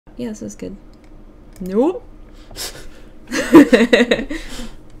Yeah, this is good. Nope.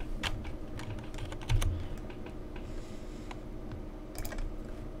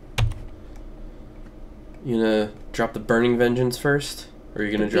 You gonna drop the Burning Vengeance first? Or are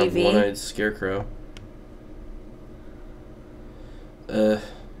you gonna drop BV? One-Eyed Scarecrow?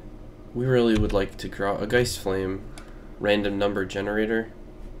 We really would like to draw a Geist Flame random number generator.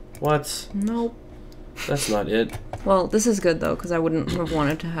 What? Nope. That's not it. Well, this is good though, because I wouldn't have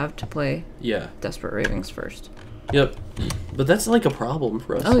wanted to have to play Desperate Ravings first. Yep. But that's like a problem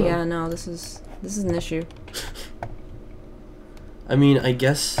for us. Oh though. yeah, no, this is an issue. I mean, I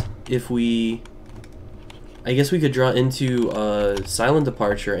guess we could draw into Silent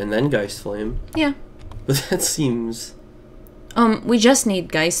Departure and then Geist Flame. Yeah. But that seems... We just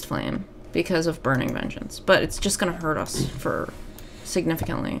need Geist Flame because of Burning Vengeance, but it's just gonna hurt us for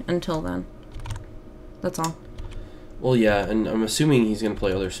significantly until then. That's all. Well, yeah, and I'm assuming he's gonna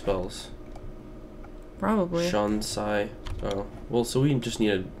play other spells. Probably. Shansai. Oh, well, so we just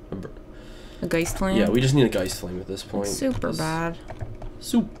need a Geist Flame? Yeah, we just need a Geist Flame at this point. It's super bad.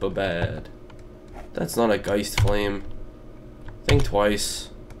 Super bad. That's not a Geist Flame. Think twice.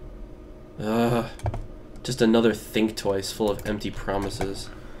 Just another think twice full of empty promises.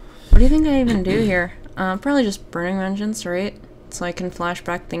 What do you think I even do here? Probably just Burning Vengeance, right? So I can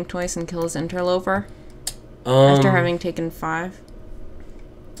flashback Think Twice and kill his Interloper. After having taken 5.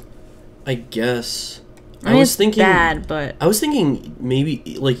 I guess. I was thinking bad, but I was thinking maybe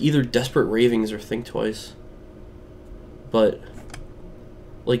like either Desperate Ravings or Think Twice. But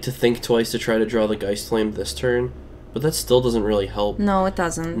like to think twice to try to draw the Geist Flame this turn, but that still doesn't really help. No, it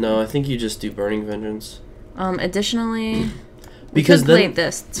doesn't. No, I think you just do Burning Vengeance. Additionally, because we could play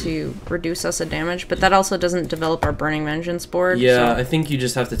this to reduce us a damage, but that also doesn't develop our Burning Vengeance board. Yeah, so. I think you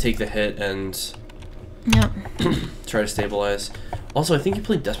just have to take the hit and try to stabilize. Also, I think you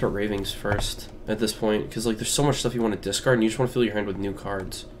play Desperate Ravings first at this point, because like there's so much stuff you want to discard, and you just want to fill your hand with new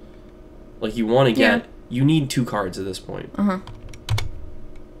cards. Like you want to get, you need 2 cards at this point. Ugh.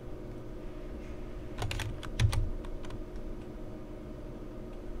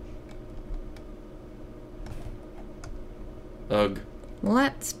 Well,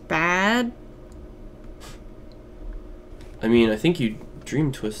 that's bad. I mean, I think you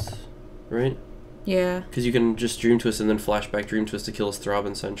Dream Twist, right? Yeah. Because you can just Dream Twist and then flashback Dream Twist to kill his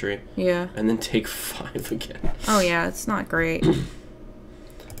Throbbing Sentry. Yeah. And then take 5 again. Oh yeah, it's not great.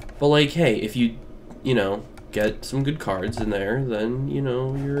 But like, hey, if you know, get some good cards in there, then, you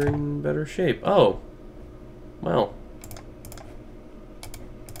know, you're in better shape. Oh. Well.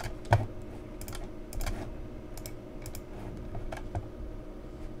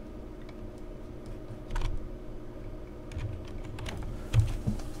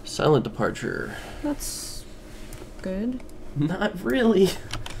 Silent Departure. That's good. Not really.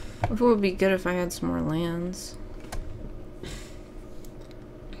 I thought it would be good if I had some more lands.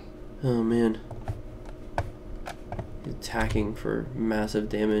 Oh man. Attacking for massive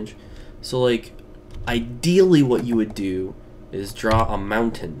damage. So like, ideally what you would do is draw a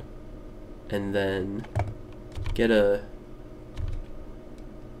mountain and then get a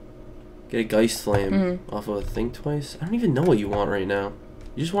Geist Flame off of a Think Twice. I don't even know what you want right now.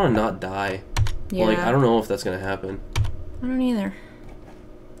 You just want to not die. Yeah. Well, like, I don't know if that's going to happen. I don't either.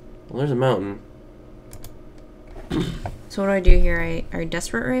 Well, there's a mountain. So what do I do here? Are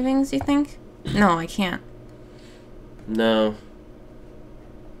Desperate Ravings, you think? No, I can't. No.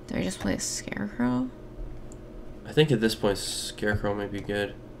 Do I just play a Scarecrow? I think at this point, Scarecrow might be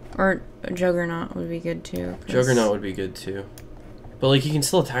good. Or a Juggernaut would be good too. Juggernaut would be good too. But like, he can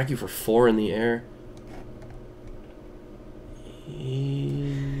still attack you for 4 in the air.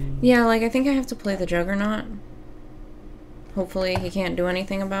 Yeah, like, I think I have to play the Juggernaut. Hopefully he can't do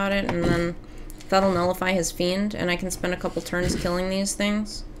anything about it, and then that'll nullify his Fiend, and I can spend a couple turns killing these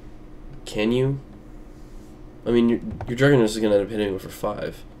things. Can you? I mean, your Juggernaut is going to end up hitting him for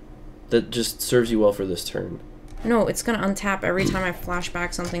 5. That just serves you well for this turn. No, it's going to untap every time I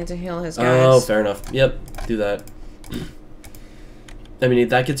flashback something to heal his guys. Oh, fair enough. Yep, do that. I mean,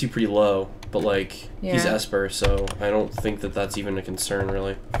 that gets you pretty low, but like, he's Esper, so I don't think that that's even a concern,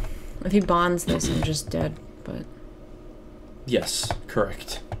 really. If he bonds this, I'm just dead, but... Yes,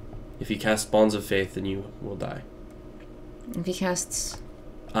 correct. If he casts Bonds of Faith, then you will die. If he casts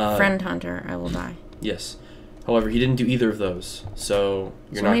Friend Hunter, I will die. Yes. However, he didn't do either of those, so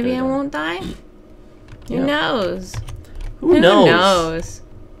you're not gonna die. Maybe I won't die? Who knows? Who knows?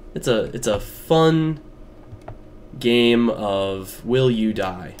 It's a fun game of will you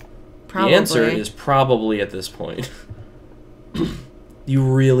die? Probably. The answer is probably at this point. You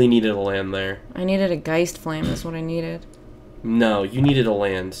really needed a land there. I needed a Geist Flame, is what I needed. No, you needed a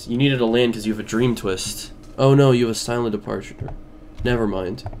land. You needed a land because you have a Dream Twist. Oh no, you have a Silent Departure. Never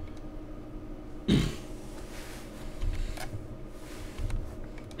mind.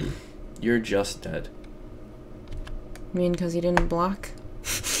 You're just dead. I mean, because he didn't block?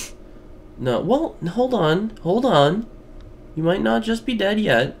 No, well, hold on. Hold on. You might not just be dead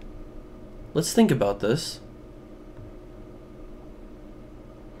yet. Let's think about this.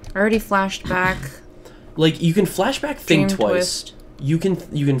 I already flashed back. Like, you can flashback Think Dream twice. Twist. You can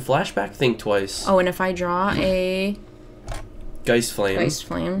flashback Think twice. Oh, and if I draw a Geist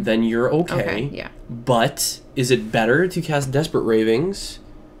Flame, then you're okay. yeah. But is it better to cast Desperate Ravings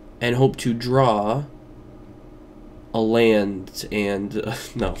and hope to draw a land and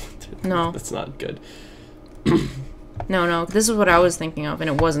no, that's not good. No, this is what I was thinking of, and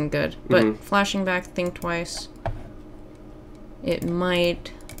it wasn't good. But flashing back, Think twice. It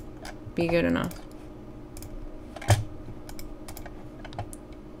might be good enough.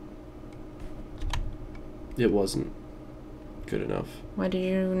 It wasn't good enough. Why did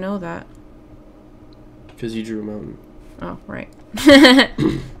you know that? Because you drew a mountain. Oh, right.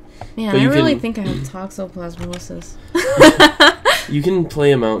 Man, But I you really can- think I have toxoplasmosis. You can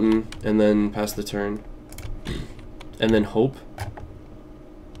play a mountain and then pass the turn. And then hope.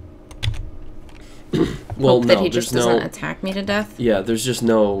 Well, Hope that no, he there's just doesn't no... attack me to death. Yeah, there's just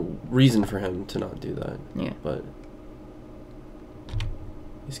no reason for him to not do that. Yeah. But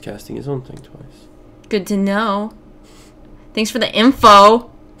he's casting his own thing twice. Good to know. Thanks for the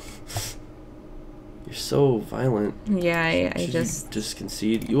info. You're so violent. Yeah, I Should just... you just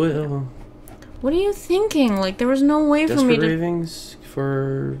concede. You will. What are you thinking? Like, there was no way for me Desperate to... Ravings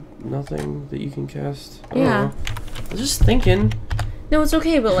for nothing that you can cast. I don't Yeah. know. I was just thinking. No, it's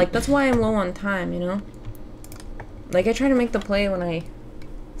okay, but, like, that's why I'm low on time, you know? Like, I try to make the play when I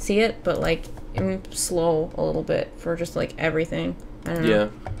see it, but, like, I'm slow a little bit for just, like, everything. I don't know.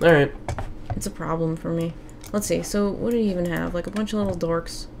 Yeah. Alright. It's a problem for me. Let's see. So, what do you even have? Like, a bunch of little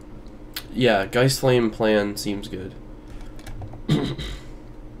dorks. Yeah, Geist Flame plan seems good.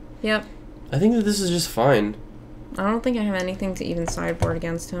 Yep. I think that this is just fine. I don't think I have anything to even sideboard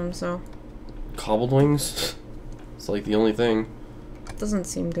against him, so... Cobbled Wings? It's like the only thing. Doesn't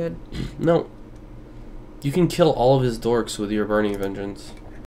seem good. No. You can kill all of his dorks with your Burning Vengeance.